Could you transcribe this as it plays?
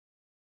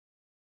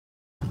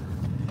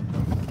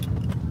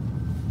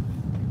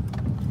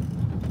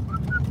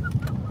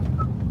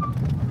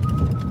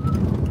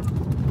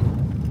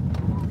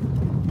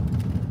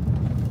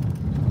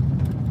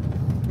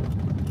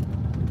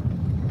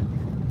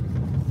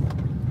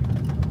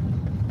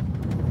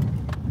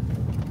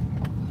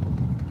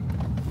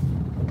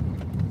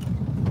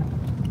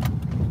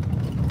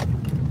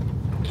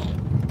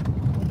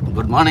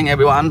Morning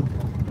everyone.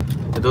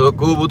 Itu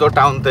Kubuto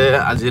town te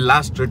aji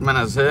last treatment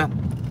ase.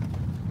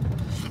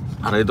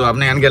 Aru itu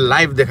apni anke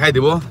live dekhai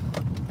dibo.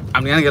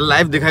 Apni anke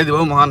live dekhai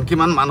dibo mohan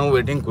kiman manu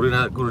waiting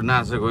kurina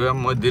ase goyo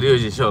moi deri hoi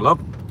jise olop.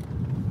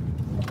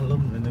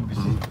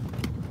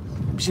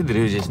 Bishi deri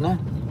hoi jise na.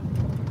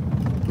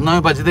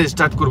 9 bajite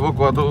start korbo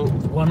koto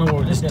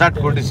start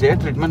kor dise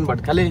treatment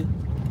but khali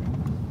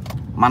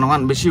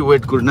manuhan bishi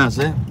wait kurina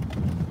ase.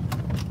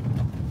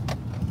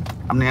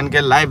 Apni anke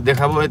live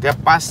dekhabo etia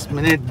 5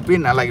 minute bi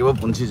nalagibo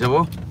punchi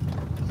jabo.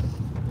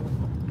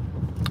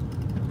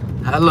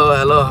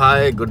 Hello,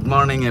 hi, good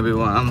morning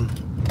everyone.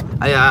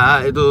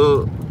 Aya, itu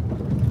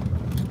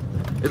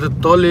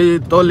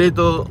toli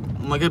to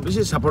moke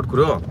bishi support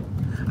kuro.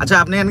 Acha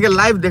apni enke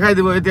live dekhai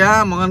dibo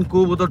etia mogan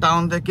Kubuto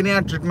town te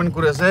kinia treatment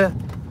kuri ase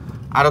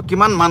aro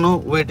kiman manu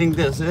waiting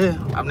te ase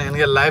apni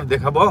enke live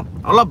dekhabo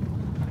olop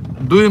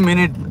 2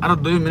 minute aro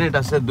 2 minute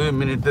ase 2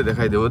 minute te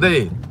dekhai dibo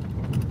dei.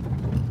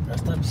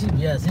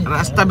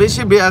 Rasta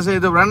bishi bia ase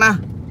itu brana.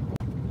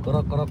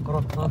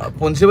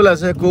 Punchibal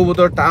ase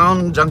Kubuto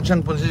town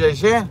junction punchi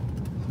jaise.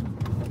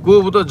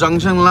 Kubuto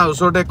junction la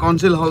usorte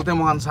council hall te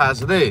mohan sa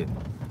ase dei.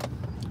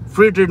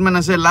 Free treatment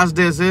ase last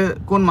day ase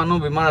kon manu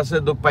bimar ase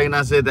duk paina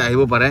ase te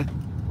ahibo pare.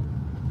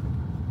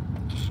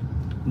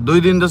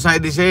 2 din to sai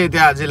dise ete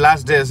aji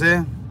last day ase.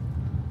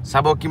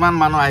 Sabo kiman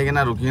manu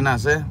ahigena rukhina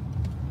ase.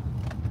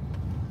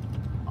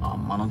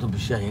 Manu to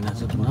bishi ahina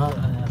ase tuma.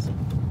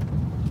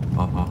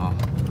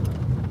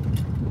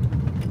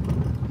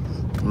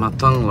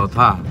 Matang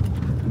lotha.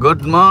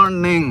 Good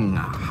morning.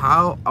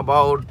 How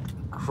about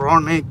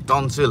chronic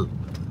tonsil?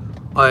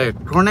 Oi,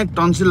 chronic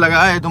tonsil laga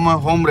hai to moi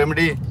home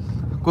remedy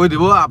koi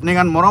dibo apni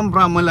kan morom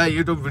pra moila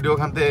YouTube video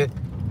khante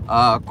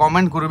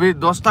comment kurbi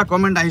 10 ta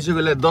comment aise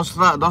gole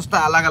 10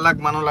 ta alag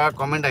manu laga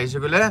comment aise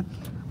gole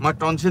moi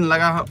tonsil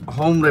laga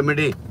home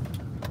remedy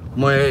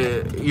moi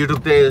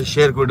YouTube te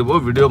share kor dibo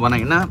video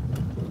banai na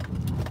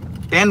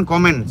 10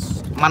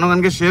 comments manu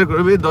kan ke share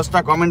kurbi 10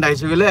 ta comment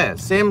aise gole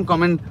same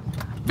comment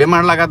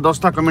bemar laga 10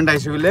 ta comment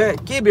aise gole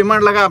ki bemar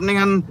laga apni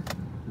kan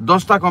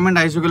 10 ta comment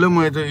aise gole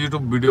moi to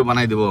YouTube video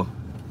banai dibo.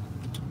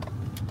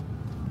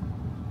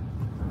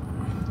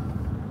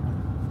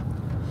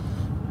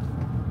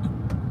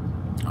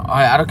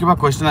 Aro kiba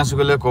question ase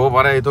gole kobo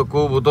pare eto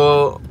Kubuto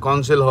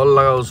council hall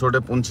laga usorte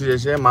punchi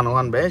jaise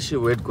manuhan beshi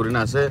wait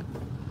kurina ase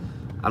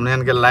apni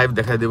anke live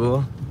dekhai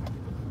dibo.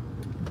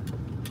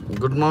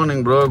 Good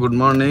morning bro, good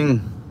morning.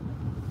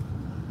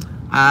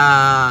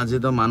 Aji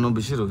to manu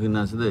bishi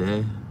rukhina ase de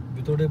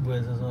bitode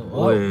boise sa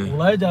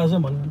ulai ja ase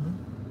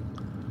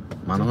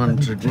manuhan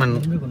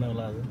treatment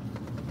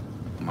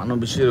manu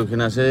bishi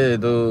rukhina ase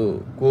eto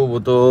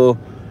Kubuto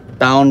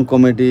town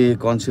committee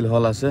council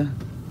hall ase.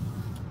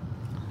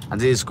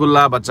 আজি school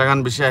লা বাচ্চা গান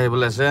বেশি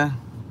আহিবলে আছে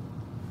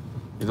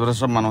ইদরে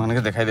সব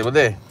মানুষকে দেখাই দেব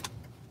দে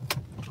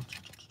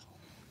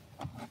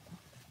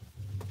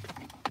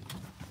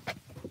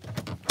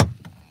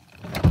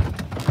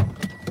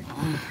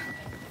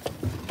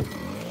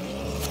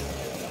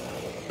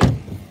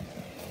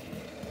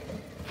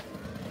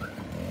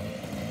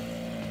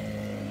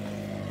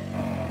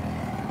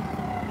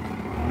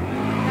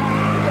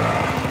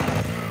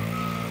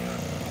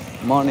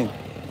morning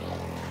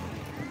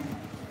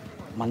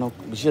Mano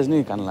bishes ni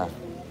kanla.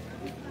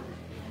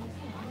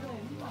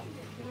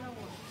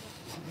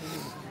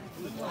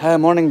 Hey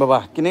morning baba.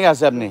 Kine ka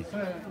ase apni?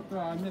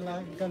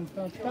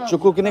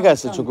 Chuku kine ka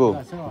ase chuku?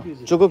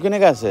 Chuku kine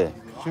ka ase?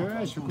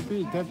 Chuku pi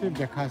itape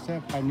dekha ase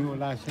pani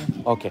ola ase.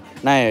 Okay.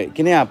 Nai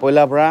kine a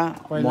poila pra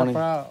morning. Poila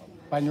pra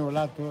pani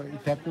ola to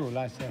itape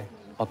ola ase.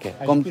 Okay.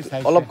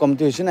 Olop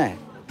komti hoise na?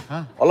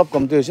 অলপ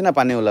কমতি হৈছে না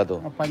পানী ওলাটো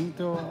পানী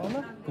তো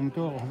অলপ কমতি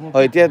হ'ব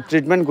হয় এতিয়া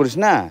ট্ৰিটমেন্ট কৰিছ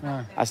না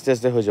আস্তে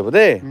আস্তে হৈ যাব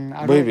দে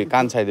বহিবি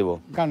কান চাই দিব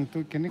কানটো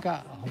কেনেকা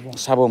হ'ব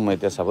চাব মই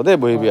এতিয়া চাব দে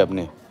বহিবি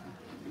আপনি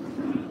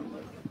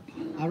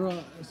আৰু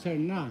স্যাৰ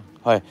না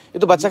হয়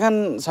এটো বাচ্চা খান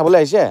চাবলৈ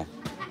আহিছে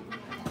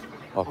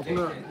okay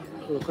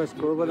request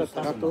করবলে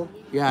টাকাটো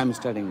yeah I am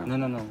starting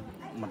নো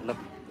मतलब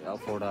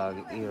for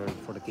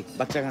the kids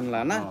বাচ্চা খান লা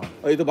না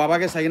ওই তো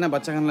বাবাকে চাই না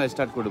বাচ্চা খান লা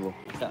স্টার্ট কৰি দিব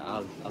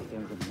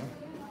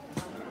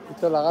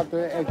तो लगा तो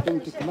एक दिन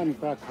कितना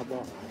निकला खाबो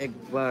एक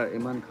बार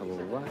इमान खाबो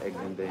बाबा एक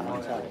दिन ते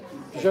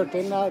जो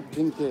तेना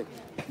दिन के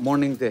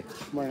मॉर्निंग ते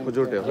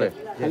खुजोटे होय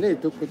खाली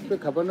तो कुछ पे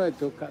खाबो न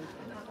तो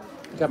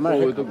कैमरा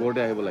होय तो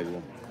गोटे आइबो লাগিব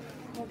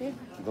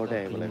गोटे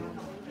आइबो লাগিব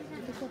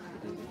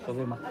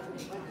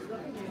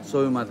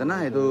सोय माते ना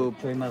एतो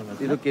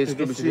केस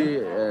तो बेसी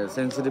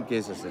सेंसिटिव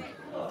केस আছে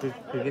ठीक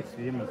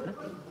है मतलब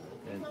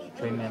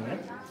ट्रेन में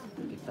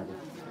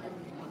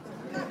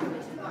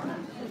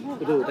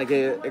itu take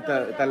ekta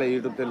tale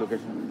YouTube te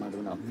location madu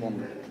na phone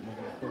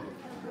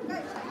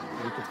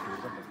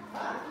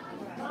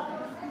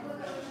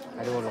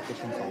aro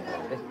location phone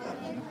de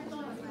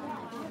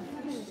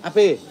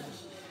ape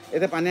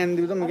eta pani ani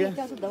dibi to moke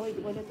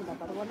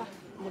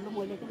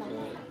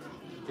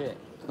je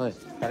hoy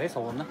tare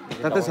sabo na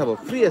tate sabo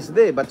free ase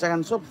de bachcha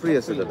kan sob free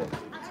ase de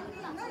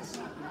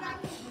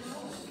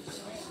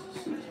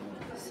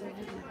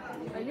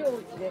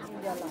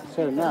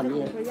Sir, na mi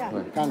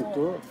kan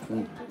tu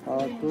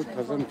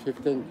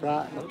 2015 pra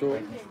tu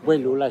boy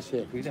lula se.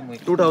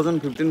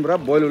 2015 পৰা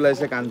boil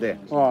ওলাইছে কান্দে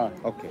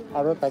okay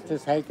আৰু তাতে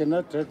চাই কিনে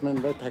treatment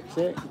লৈ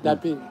থাকছে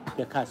তাপি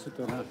দেখাছো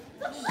তো না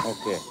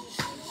ওকে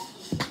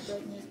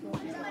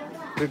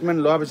ট্ৰিটমেণ্ট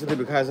লোৱাৰ পিছতে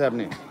বিষাই আছে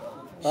আপুনি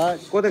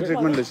ক'তে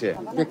ট্ৰিটমেণ্ট লৈছে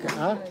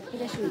দেখা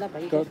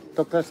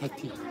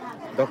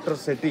ডক্টৰ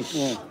ছেঠি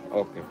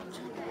ওকে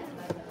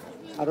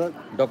আৰু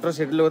ডক্টৰ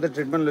ছেঠিৰ লগতে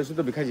ট্ৰিটমেণ্ট লৈছে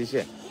তো বিষাই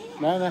দিছে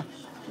না না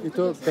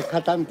ইটো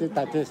দেখাতাম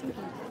তাতে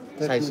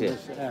চাইছে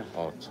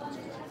আচ্ছা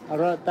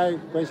আৰু তাই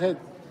কৈছে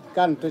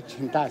কাণটো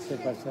চিন্তা আছে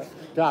কৈছে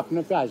তো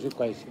আপোনাকে আজি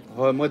কৈছে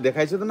হয় মই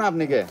দেখাইছো তো না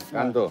আপুনিকে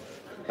কাণটো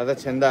তাতে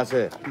চেন্দা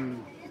আছে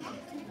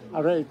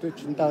আৰু এইটো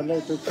চিন্তা হ'লে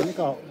এইটো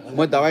কেনেকুৱা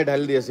মই দাৱাই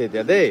ঢালি দি আছে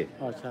এতিয়া দেই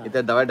আচ্ছা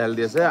এতিয়া দাৱাই ঢালি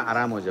দি আছে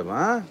আৰাম হৈ যাব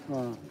হা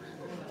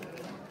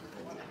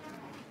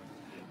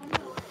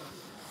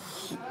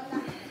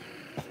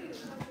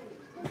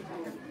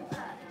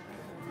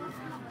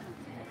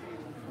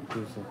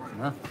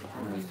না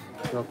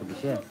저거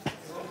보시에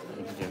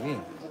여기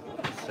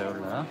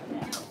서울라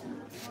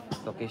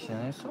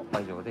লোকেশনে সব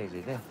পাই যাবো এই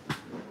যে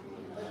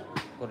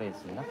করে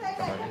আছে না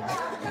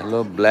hello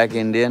black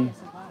Indian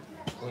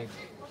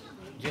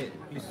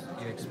please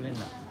you explain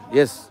now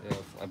yes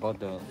about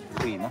the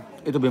free no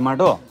এইটো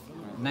বেমাৰটো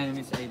নাই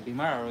মিস এই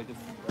বিমাৰ আৰ এটা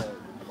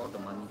about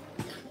the money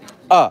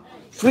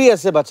ফ্ৰী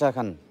আছে বাচ্চা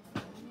খান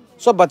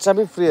সব বাচ্চা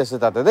বি ফ্ৰী আছে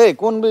তাতে দেই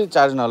কোন বি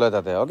চাৰ্জ নলয়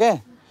তাতে ওকে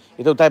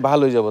এইটো তাই ভাল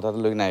হৈ যাব তাতে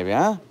লৈ নাইবি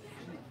হা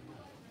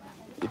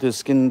এইটো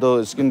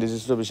স্কিন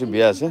ডিজিজটো বেছি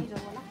বিয়া আছে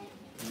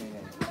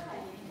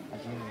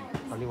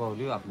খালি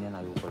বলিও আপনি না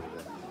দিব পারবে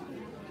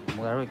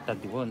মই আৰু একটা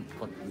দিব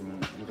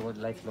ইটো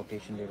লাইভ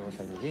লোকেশন দিব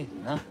চাইবি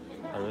না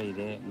আৰু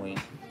ইদে মই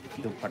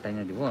ইটো পাঠাই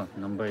না দিব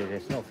নম্বৰ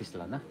এড্ৰেছ অফিস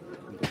লা না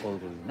ইটো কল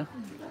কৰিবি না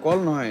কল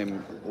নহয়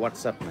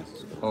হোৱাটছআপ মেছেজ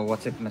ও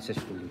হোয়াটসঅ্যাপ মেসেজ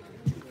কৰবি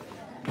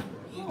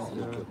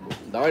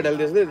দাৱাই ঢালি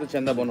দিছে এইটো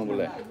চেন্দা বনো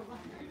বোলে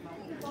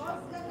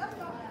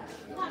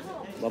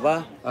বাবা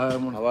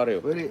how are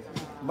you very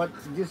but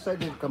this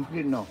side is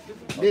complete now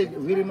they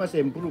very much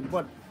improve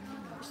but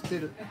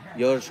still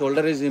your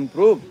shoulder is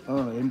improved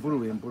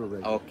improve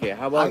okay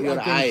how about your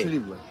eye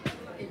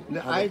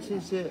the eyes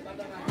is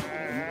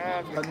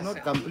not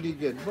complete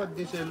yet but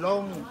this a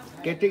long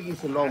getting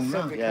is long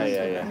na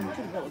yeah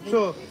so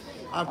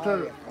after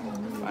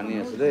পানী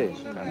আছে দেই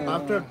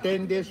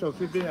 10 days or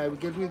 15 I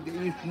will get with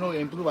if no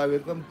improve I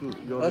will come to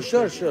your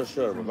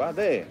sure baba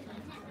দেই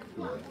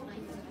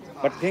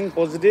but think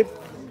positive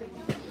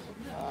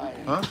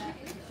huh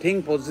think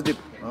positive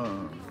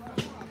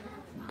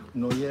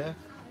no yeah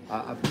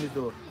আপনি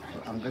তো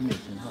uncle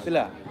machine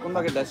পিলা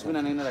কোনবাকে dustbin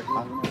আনি না রাখি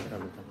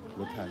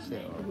কোথা আছে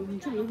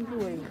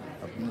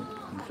আপনি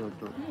তো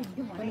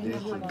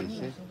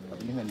দেশে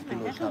আপনি হেন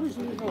কিলো সাপ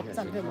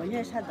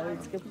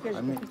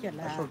আমি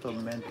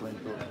assortment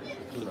to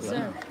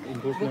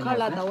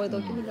Bukala dawe do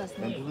kimi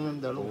dasna. improvement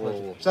dalo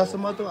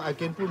sasma to I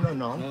can put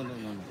no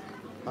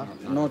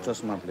no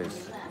chashma please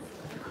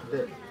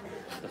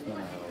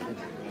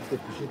the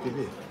piche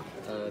tebe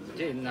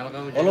যে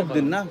নালগাঁও অলপ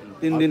দিন না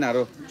 3 দিন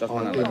আৰু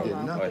চশমা তিন দিন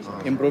না?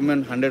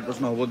 ইমপ্ৰুভমেন্ট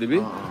 100% হ'ব দিবি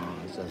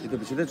ইটো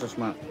পিছতে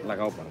চশমা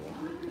লাগাও পারবো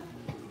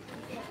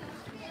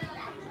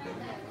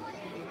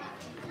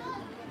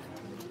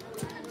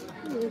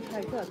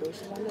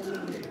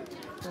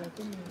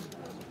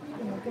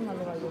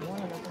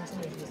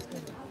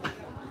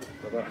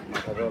বাবা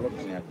মাথাটা অলপ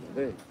নিয়ে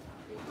দেই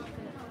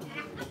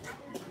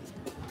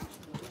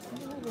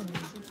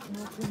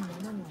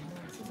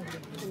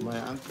my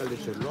uncle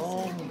is a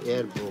long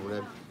air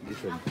problem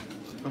this one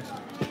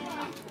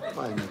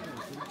fine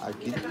I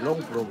keep long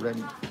problem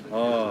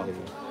oh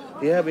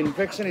he have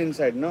infection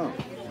inside no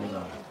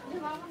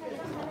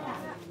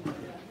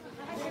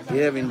he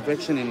have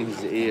infection in his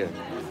ear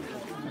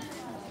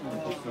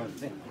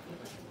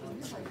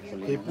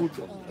they put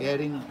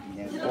earring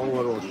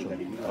over also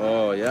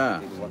oh yeah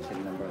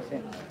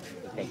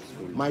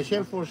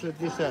myself also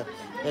this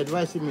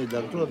advising me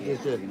doctor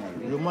this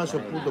you must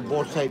put the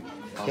both side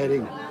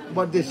earring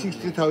but the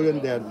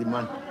 60,000 they are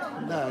demand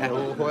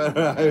where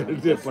I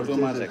will too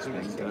much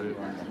expensive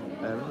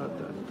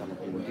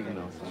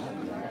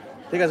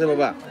ঠিক আছে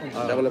বাবা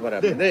যাবলে পারে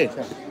আপনি দেই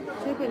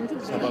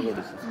সাবা করে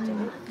দিছি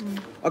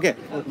okay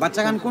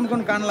বাচ্চা গান কোন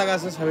কোন কান লাগা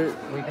আছে সবে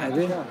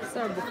আইবে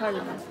Sir bukhar.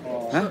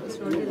 হ্যাঁ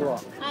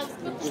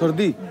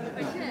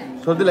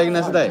সর্দি লাগি না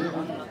আছে তাই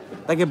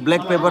তাকে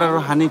ব্ল্যাক পেপার আর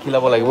হানি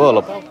খিলাব লাগিব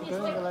অলপ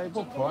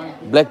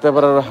ব্ল্যাক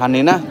পেপার আর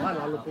হানি না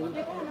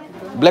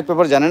ব্ল্যাক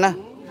পেপার জানে না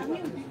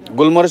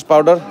গোলমরিচ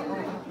পাউডার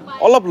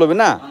অলপ লবি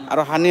না আর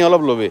হানি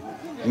অলপ লবি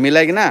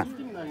মিলাই কিনা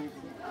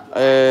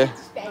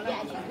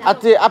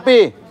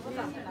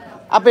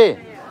আপে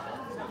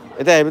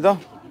এটা আহিবি তো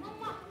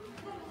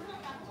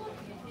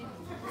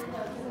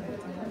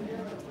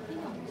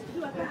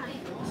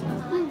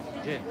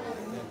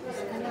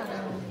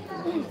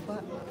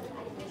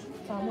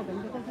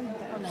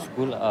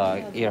স্কুল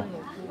ইয়ার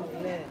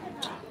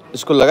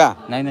স্কুল লাগা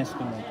নাই নাই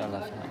স্কুল নাই তালা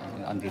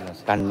আন্দিলা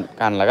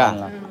কান লাগা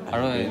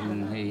আৰু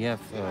he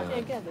have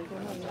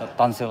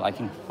tonsil I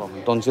think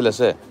tonsil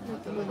আছে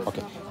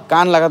ওকে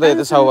কাণ লাগাটো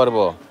ইয়াতে চাব পাৰিব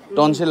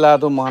টনচিল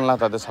লাগাটো মহানলা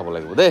তাতে চাব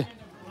লাগিব দেই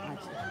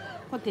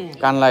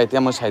কাণ লাগা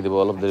এতিয়া মই চাই দিব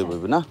অলপ দেৰি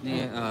বহিবি না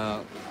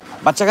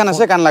বাচ্চা কাণ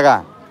আছে কাণ লাগা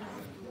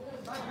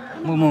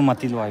মই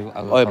মাতি লোৱা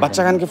ঐ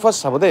বাচ্চা কাণকে ফাৰ্ষ্ট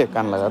চাব দেই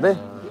কাণ লাগা দেই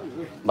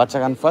বাচ্চা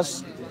কাণ ফাৰ্ষ্ট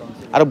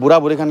আৰু বুঢ়া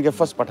বুঢ়ী খানকে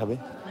ফাৰ্ষ্ট পঠাবি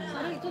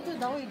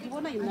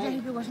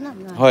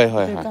হয়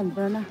হয় হয়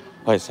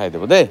হয় চাই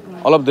দিব দেই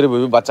অলপ দেৰি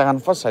বহিবি বাচ্চা কাণ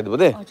ফাৰ্ষ্ট চাই দিব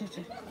দেই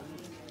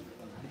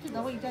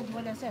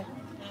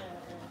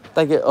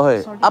তাকে হয়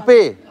আপে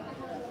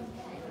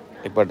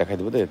একবাৰ দেখাই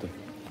দিব দেই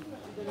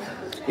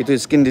এইটো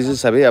স্কিন ডিজিজ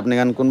চাবি আপুনি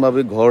কাৰণ কোনোবা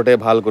ঘৰতে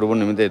ভাল কৰিব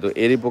নিমিত্তে এইটো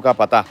এৰি পোকা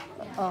পাতা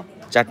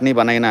চাটনি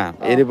বনাই না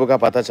এৰি পোকা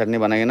পাতা চাটনি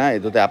বনাই না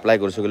এইটোতে এপ্লাই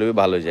কৰিছো গ'লে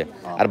ভাল হৈ যায়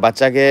আৰু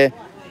বাচ্চাকে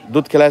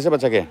দুধ খেলাই আছে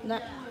বাচ্চাকে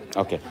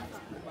ওকে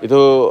এইটো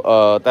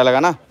তাই লাগা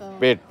না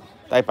পেট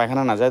তাই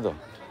পায়খানা নাযায় তো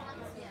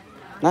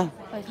না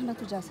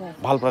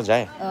ভাল পৰা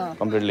যায়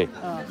কমপ্লিটলি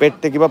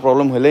পেটতে কিবা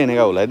প্ৰব্লেম হ'লে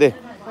এনেকুৱা ওলাই দেই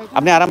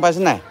আপুনি আৰাম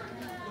পাইছে নাই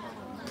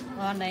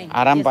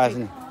আৰাম পাইছে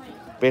নাই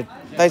পেট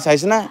তাই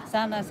চাইছে না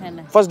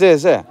ফাৰ্ষ্ট ডে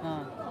আছে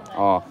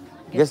অঁ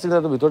গেছ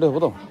চিলিণ্ডাৰটো ভিতৰতে হ'ব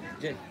তো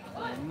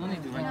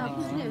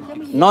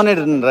নন এড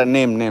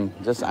নেম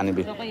জাষ্ট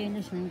আনিবি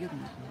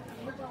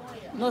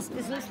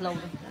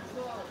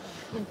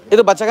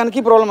এইটো বাচ্চা কাৰণে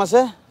কি প্ৰব্লেম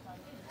আছে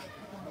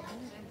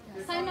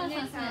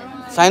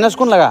সাইনাস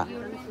কোন লাগা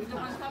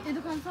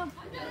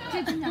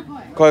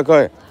কয়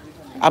কয়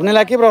আপনি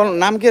লাগা কি প্রবলেম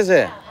নাম কি আছে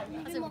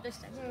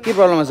কি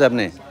প্রবলেম আছে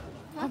আপনি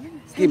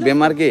কি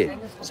বেমার কি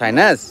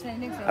সাইনাস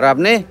আর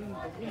আপনি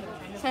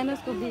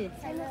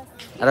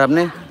আর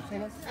আপনি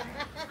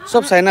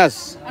সব সাইনাস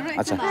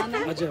আচ্ছা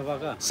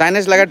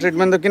সাইনাস লাগা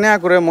ট্রিটমেন্ট কিনে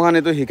করে মহান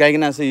এটো শিকাই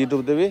কিনা আছে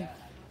ইউটিউব দেবি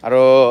আর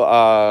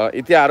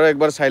ইতিয়া আরো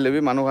একবার চাই লবি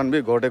মানুহ খান বি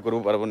ঘৰতে কৰিব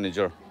পাৰিব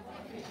নিজৰ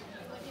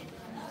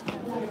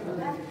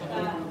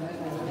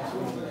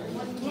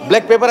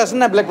ব্ল্যাক পেপার আছে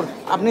না ব্ল্যাক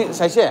আপনি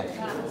চাইছে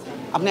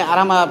আপনি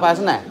আরাম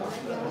পাইছে না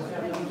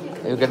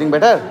ইউ গেটিং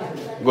বেটার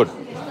গুড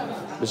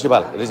বেশি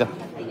ভাল রিজাল্ট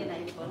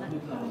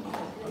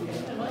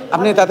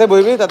আপনি তাতে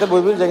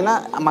বইবি যাই না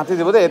মাতি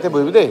দিব দে এতে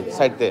বইবি দে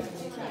সাইডতে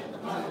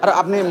আর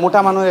আপনি মোটা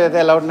মানুষ এতে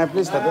অ্যালাউড নাই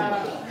প্লিজ তাতে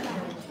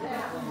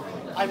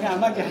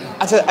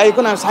আচ্ছা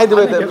এইকো না সাইড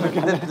দিবে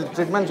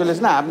ট্রিটমেন্ট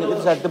চলিছে না আপনি এই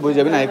সাইডতে বই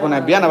যাবি না এইকো না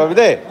বিয়া না ভাবি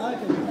দে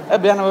এ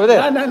বিয়া না ভাবি দে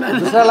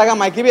দুসরা লাগা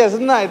মাইকি বি আছে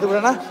না এতো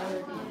করে না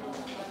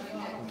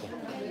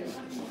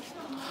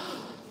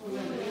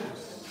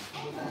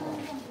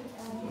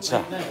আচ্ছা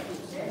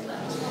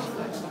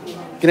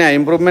কিনে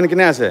ইমপ্রুভমেন্ট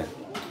কিনে আছে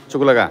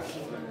চুকু লাগা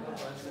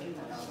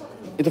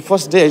এটা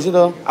ফার্স্ট ডে আছে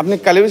তো আপনি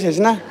কালি বি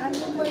চাইছে না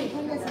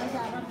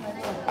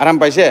আরাম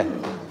পাইছে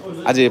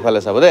আজি ইফালে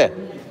চাব দে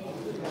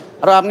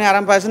আৰু আপনি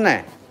আরাম পাইছে না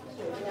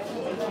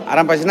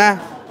আরাম পাইছে না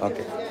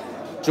ওকে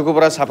চুকু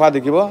পুরা সাফা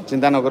দেখিব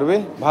চিন্তা নকরবি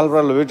ভাল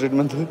পুরা লবি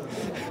ট্রিটমেন্ট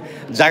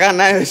জায়গা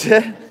নাই হইছে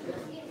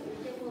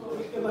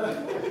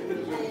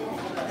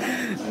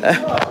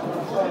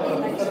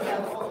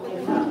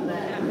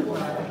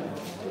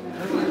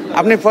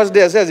আপনি ফার্স্ট ডে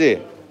আছে আজি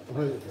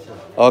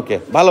ওকে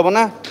ভাল হ'ব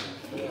না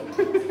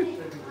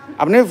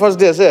আপনি ফার্স্ট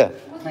ডে আছে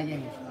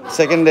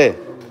সেকেন্ড ডে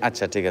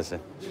আচ্ছা ঠিক আছে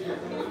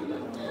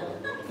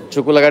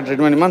চুকু লাগা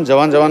ট্রিটমেন্ট ইমান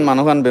জৱান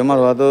মানুহখান বেমাৰ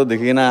হোৱাটো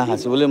দেখি কিনা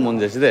হাসিবলৈ মন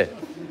যাইছে দে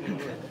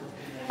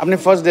আপনি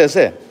ফার্স্ট ডে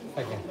আছে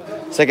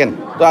সেকেন্ড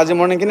তো আজি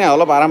মর্নিং কিনে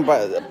অলপ আরাম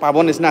পাব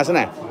নিচিনা আছে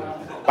না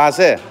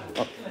পাছে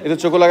এইটো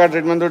চুকু লাগা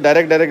ট্রিটমেন্টটো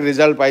ডাইরেক্ট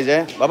রিজাল্ট পাই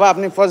যায় বাবা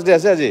আপনি ফার্স্ট ডে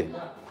আছে আজি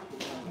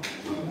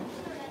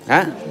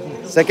হ্যাঁ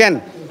সেকেন্ড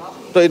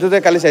তো এইটোতে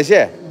কালি চাইছে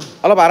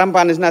অলপ আরাম পা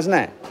নিচিনা আছে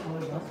না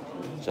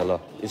চলো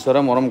ঈশ্বৰে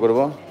মৰম কৰিব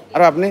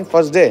আৰু আপনি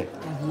ফার্স্ট ডে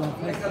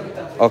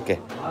ওকে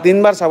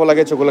তিনবার চাব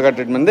লাগে চকু লাগা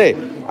ট্রিটমেন্ট দে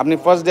আপনি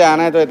ফার্স্ট ডে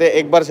আনাই তো এতে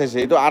একবার চাইছে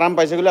এইটো আরাম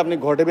পাইছে গলে আপনি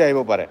ঘৰতে বি আহিব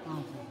পাৰে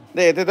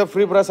দে এতে তো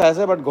ফ্ৰি পুৰা চাই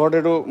আছে বাট ঘৰতে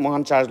এইটো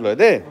মহান চার্জ লয়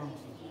দে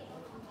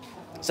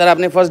স্যার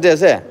আপনি ফার্স্ট ডে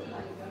আছে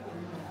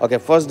ওকে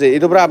ফার্স্ট ডে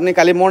এইটো পুরা আপনি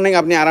কালি মর্নিং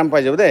আপনি আরাম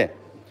পাই যাব দে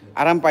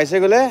আরাম পাইছে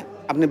গলে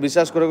আপনি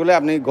বিশ্বাস করে গলে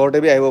আপনি ঘৰতে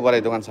বি আহিব পাৰে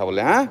দোকান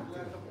চাবলে হ্যাঁ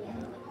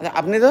আচ্ছা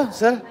আপনি তো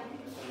স্যার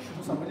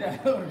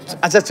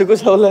আচ্ছা চুকু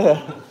চাবলে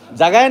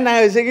জায়গায় নাই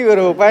হয়েছে কি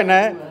করবো উপায়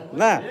নাই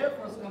না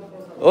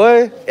ওই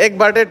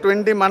একবাৰতে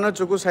 20 মানুহ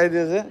চুকু চাই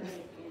দিয়েছে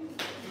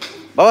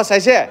বাবা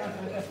চাইছে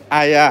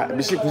আয়া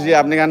বেশি খুঁজি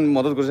আপনি গান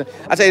মদত কৰিছে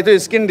আচ্ছা এইটো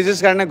স্কিন ডিজিজ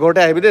কাৰণে ঘৰতে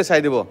আহিবি দে চাই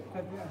দিব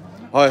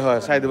হয় হয়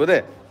চাই দিব দে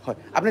হয়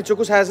আপনি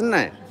চুকু চাই আছেন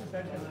নাই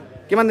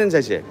কিমান দিন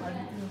চাইছে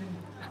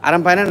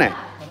আরাম পায় না নাই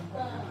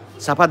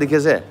সাফা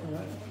দেখিছে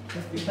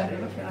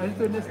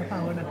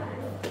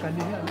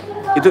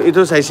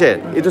ইটো চাইছে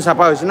ইটো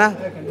চাফা হৈছে না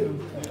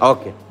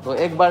ওকে তো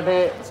একবাৰতে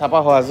চাফা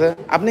হোৱা আছে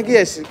আপনি কি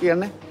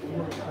কাৰণে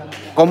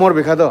কমৰ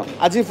বিষাদ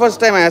আজি ফাৰ্স্ট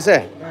টাইম আছে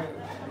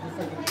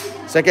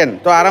সেকেন্ড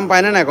তো আৰাম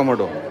পায় না নাই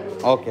কমৰটো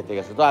ওকে ঠিক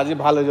আছে তো আজি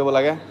ভাল হৈ যাব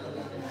লাগে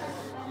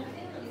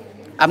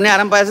আপনি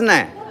আরাম পাই আছে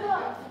নাই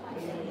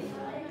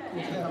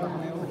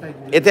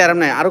এতে আরাম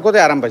নাই আৰু কতে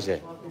আরাম পাইছে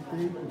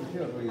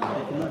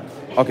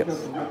ওকে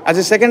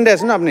আজি সেকেন্ড ডে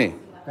আছে না আপনি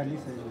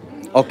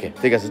ওকে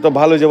ঠিক আছে তো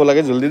ভাল হৈ যাব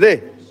লাগে জলদি দে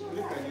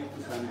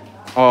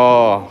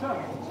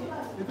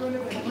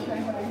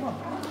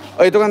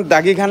এইটো কাৰণ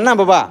দাগি খান না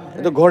বাবা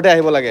এইটো ঘৰতে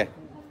আহিব লাগে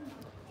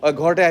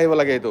ঘৰতে আহিব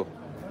লাগে এইটো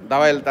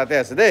দাৱাই তাতে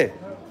আছে দেই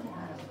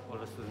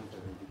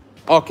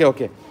ওকে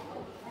ওকে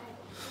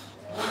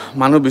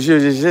মানুহ বেছি হৈ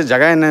যাইছে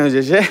জাগাই নাই হৈ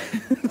যাইছে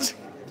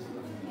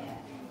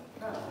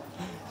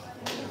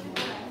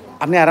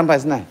আপনি আরাম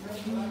পাইছ না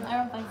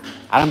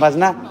আরাম পাইছ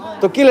না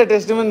তো কি লে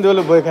টেস্টিমেন্ট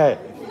দিবলৈ বই খায়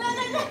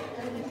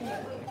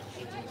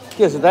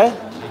কি আছে তাই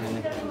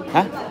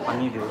হা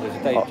পানী দিব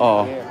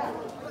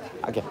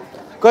ওকে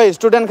কই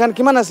স্টুডেন্ট খান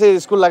কিমান আছে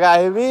স্কুল লগা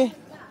আহিবি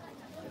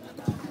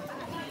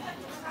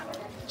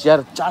চেয়ার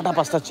 4টা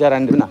 5টা চেয়ার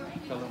আনি দিবি না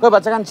কই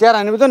বাচ্চা খান চেয়ার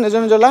আনিবি তো নিজ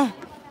নিজলা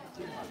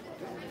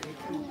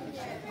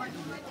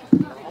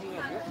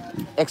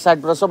এক সাইড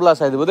পুরা সব লা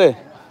চাই দিব দে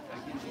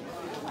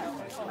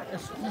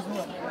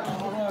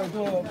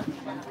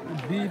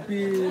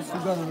बीपी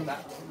शुगर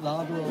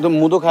लगा दो तो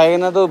मुंह तो खाएगा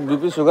ना तो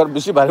बीपी शुगर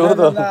बेसी भारी हो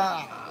तो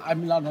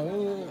আমি লাভ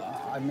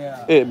আমি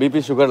ए बीपी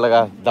शुगर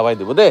लगा दवाई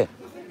দিব দে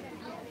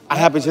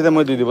আহা পিছে দে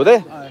মই দি দিব দে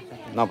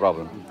নো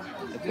প্রবলেম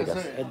ঠিক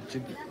আছে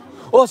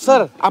ও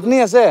স্যার আপনি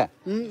আছে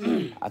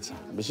আচ্ছা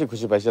বেশি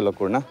খুশি পাইছে লোক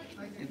না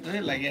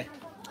ইটোহে লাগে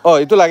ও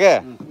ইটো লাগে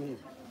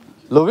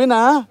লবি না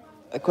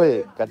কই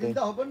কাটি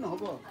হ'ব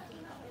নহ'ব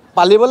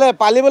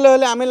পালিবলে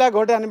হলে আমি লা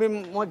ঘৰতে আনিবি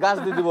মই গাছ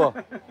দি দিব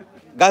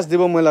গাছ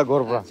দিব মই লা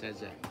ঘৰ পৰা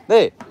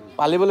দেই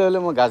পালিবলে হলে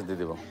মই গাছ দি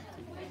দিব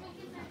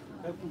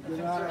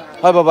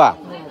হয় বাবা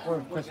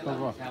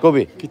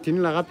কবি কিতিন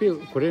লাগাপি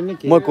কৰে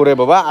নেকি মই কৰে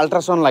বাবা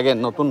আল্ট্ৰাসাউণ্ড লাগে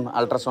নতুন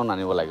আল্ট্ৰাসাউণ্ড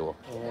আনিব লাগিব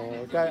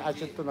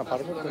আজিতো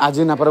নাপাৰব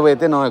আজি নাপাৰব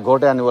এতে নহয়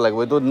ঘৰতে আনিব লাগিব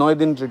এইটো 9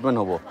 দিন ট্ৰিটমেণ্ট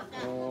হ'ব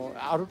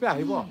আৰু পে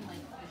আহিব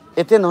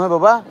এতে নহয়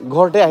বাবা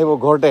ঘৰতে আহিব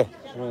ঘৰতে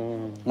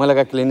মই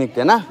লগা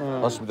ক্লিনিকতে না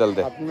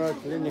হস্পিটেলতে আপোনাৰ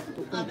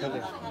ক্লিনিকটো কোনফালে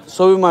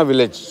সবিমা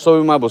ভিলেজ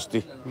সবিমা বস্তি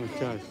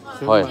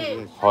হয়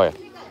হয়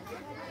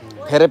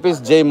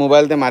থেৰাপিষ্ট যে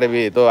মোবাইলতে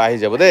মাৰিবি তো আহি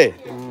যাব দেই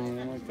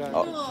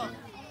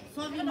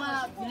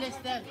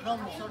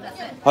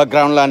হয়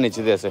গ্ৰাউণ্ড লাইন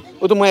নিচে আছে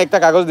ওতো মই একটা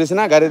কাগজ দিছি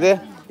না গাড়ীতে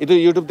এইটো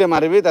ইউটিউবতে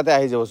মাৰিবি তাতে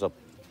আহি যাব সব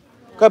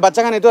কয়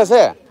বাচ্চা খান এইটো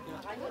আছে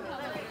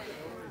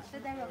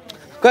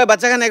কয়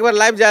বাচ্চা খান একবার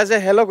লাইভ যা আছে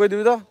হেল্ল কৈ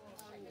দিবি তো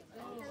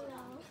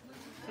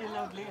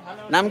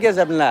নাম কি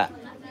আছে আপনার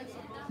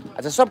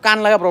আচ্ছা সব কান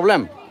লাগা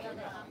প্রবলেম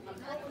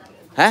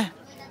হ্যাঁ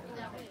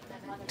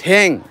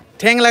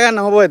ঠেং লাগা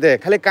নহব এতে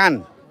খালি কান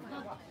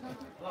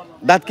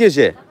দাঁত কি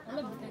হৈছে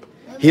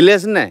হিলে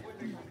আছে নাই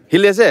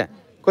হিলে আছে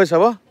কৈ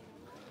চাব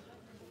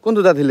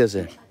কোনটো দাঁত হিলে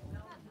আছে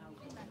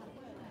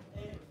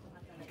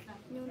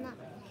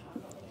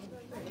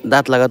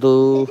দাঁত লাগাতো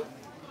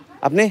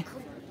আপনি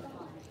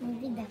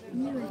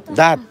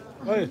দাঁত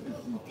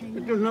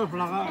এইটো নফ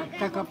লাগা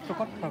চেকআপ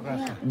চকত থকা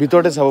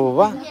ভিতৰতে চাব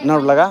বাবা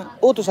নাৰ্ভ লাগা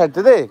ও তো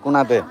সাইডতে দে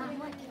কোনাতে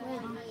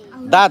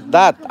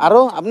দাঁত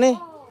আৰু আপনি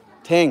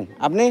ঠেং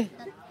আপনি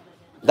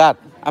দাঁত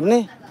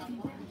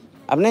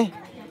আপনি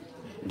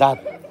দাঁত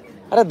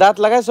আৰে দাঁত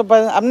লাগাই সব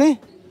আপনি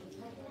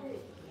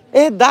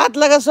এই দাঁত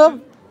লাগা সব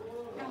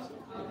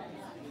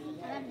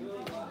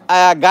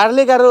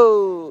গাৰ্লিক আৰু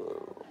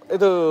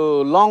এইটো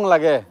লং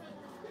লাগে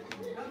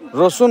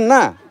ৰসুন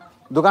না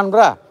দোকান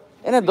পৰা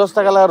এনে 10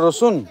 টাকা লাগা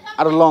ৰসুন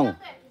আৰু লং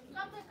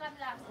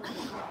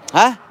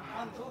হ্যাঁ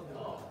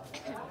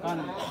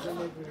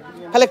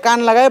খালি কান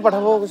লাগাই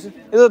পঠাব কৈছে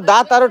এইটো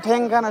দাঁত আৰু ঠেং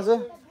কান আছে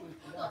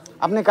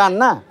আপনি কান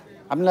না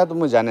আপনি তো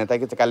মই জানে তাই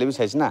কালি বি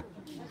চাইছে না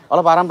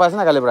অলপ আরাম পাইছে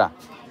না কালিৰ পৰা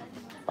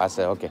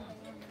পাইছে ওকে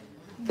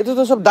এইটো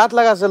তো সব দাঁত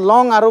লাগা আছে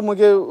লং আৰু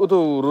মুকে ওটো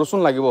ৰসুন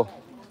লাগিব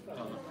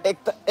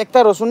একটা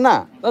ৰসুন না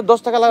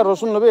 10 টাকা লাগা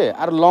ৰসুন লবি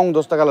আৰু লং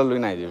 10 টাকা লৈ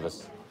নাই দিবি বাস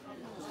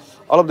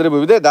অলপ দেৰি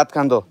বহি দে দাঁত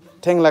খান তো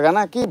ঠেং লাগা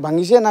না কি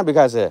ভাঙিছে না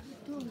বিখাইছে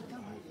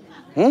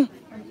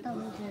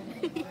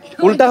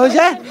উল্টা হৈ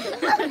যায়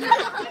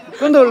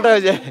কোনটো উল্টা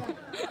হৈ যায়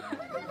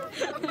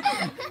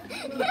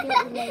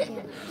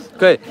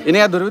কই এনে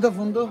ধরবি তো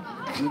ফোন তো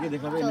মুকে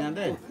দেখাবে এনে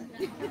দে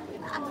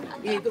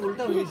এই তো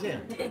উল্টা হৈ গৈছে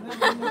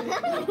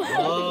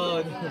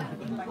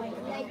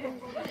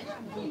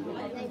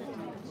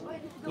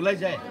উলাই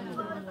যায়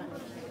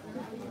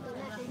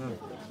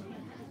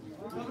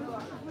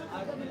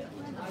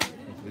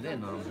বুঝে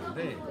না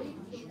বুঝে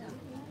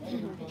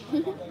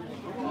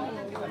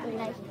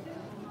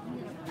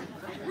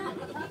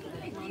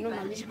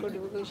মালিশ কৰি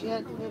দিব কৈছে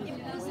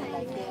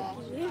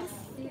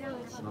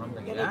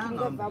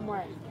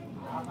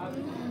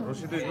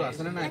রশিদ এগুলো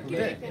আছে না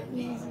খুঁজে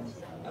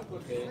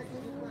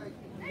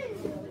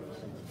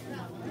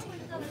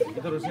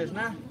এটা রশিদ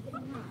না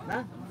না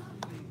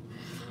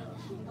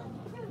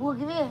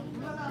বুঝবি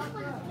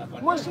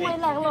মোর সময়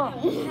লাগলো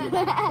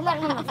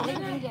লাগলো না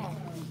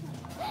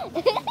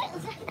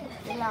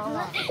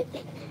লাগলো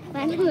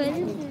মানে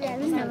বলছি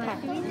জানি না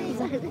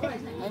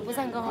এই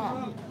বুঝান গো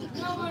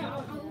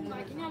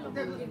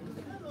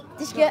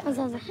দিশকে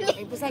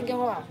এই বুঝান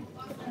গো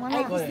মানে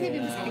বুঝবি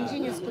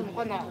সানজিনি স্কুল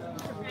কোনা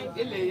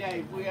এলে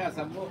এই পুয়া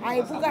সামো আই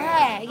বুকা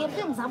হ্যাঁ এই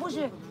ফিল্ম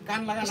সাবুশে কান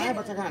লাগা নাই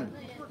বাচ্চা খান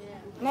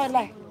না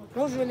লাই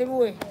রোজ লেবু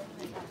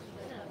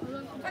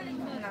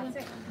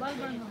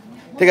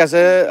ঠিক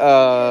আছে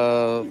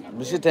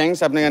বেছি থ্যাংকস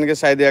আপনি এনেকৈ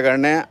চাই দিয়াৰ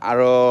কাৰণে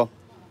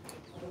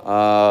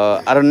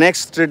আৰু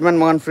নেক্সট ট্ৰিটমেণ্ট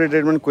মই ফ্ৰী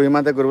ট্ৰিটমেণ্ট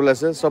কোহিমাতে কৰিবলৈ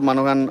আছে চব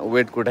মানুহখন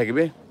ৱেইট কৰি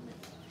থাকিবি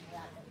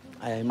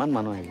ইমান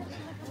মানুহ আহিব